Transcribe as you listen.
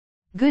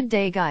Good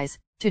day guys,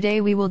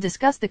 today we will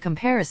discuss the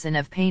comparison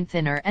of paint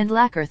thinner and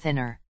lacquer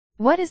thinner.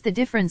 What is the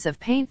difference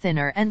of paint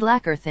thinner and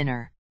lacquer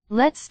thinner?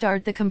 Let's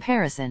start the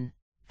comparison.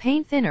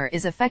 Paint thinner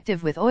is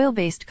effective with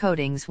oil-based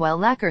coatings while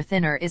lacquer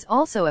thinner is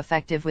also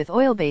effective with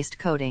oil-based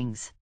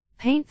coatings.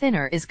 Paint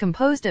thinner is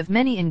composed of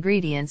many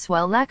ingredients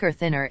while lacquer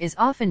thinner is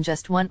often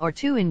just 1 or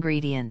 2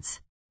 ingredients.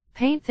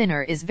 Paint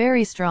thinner is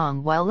very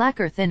strong while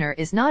lacquer thinner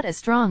is not as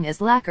strong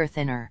as lacquer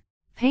thinner.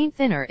 Paint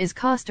thinner is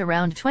cost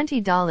around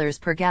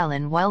 $20 per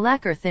gallon while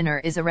lacquer thinner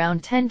is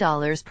around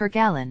 $10 per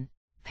gallon.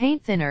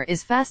 Paint thinner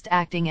is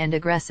fast-acting and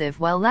aggressive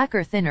while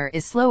lacquer thinner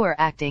is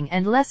slower-acting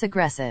and less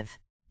aggressive.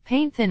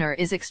 Paint thinner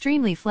is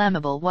extremely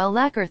flammable while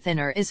lacquer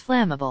thinner is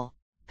flammable.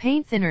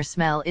 Paint thinner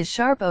smell is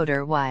sharp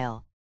odor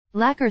while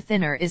lacquer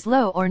thinner is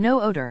low or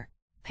no odor.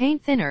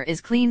 Paint thinner is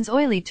cleans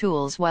oily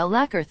tools while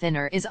lacquer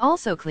thinner is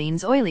also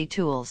cleans oily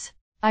tools.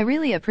 I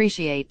really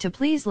appreciate to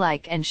please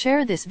like and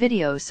share this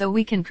video so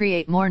we can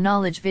create more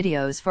knowledge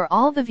videos for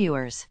all the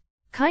viewers.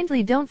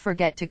 Kindly don't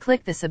forget to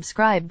click the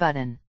subscribe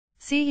button.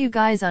 See you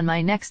guys on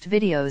my next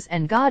videos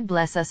and God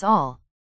bless us all.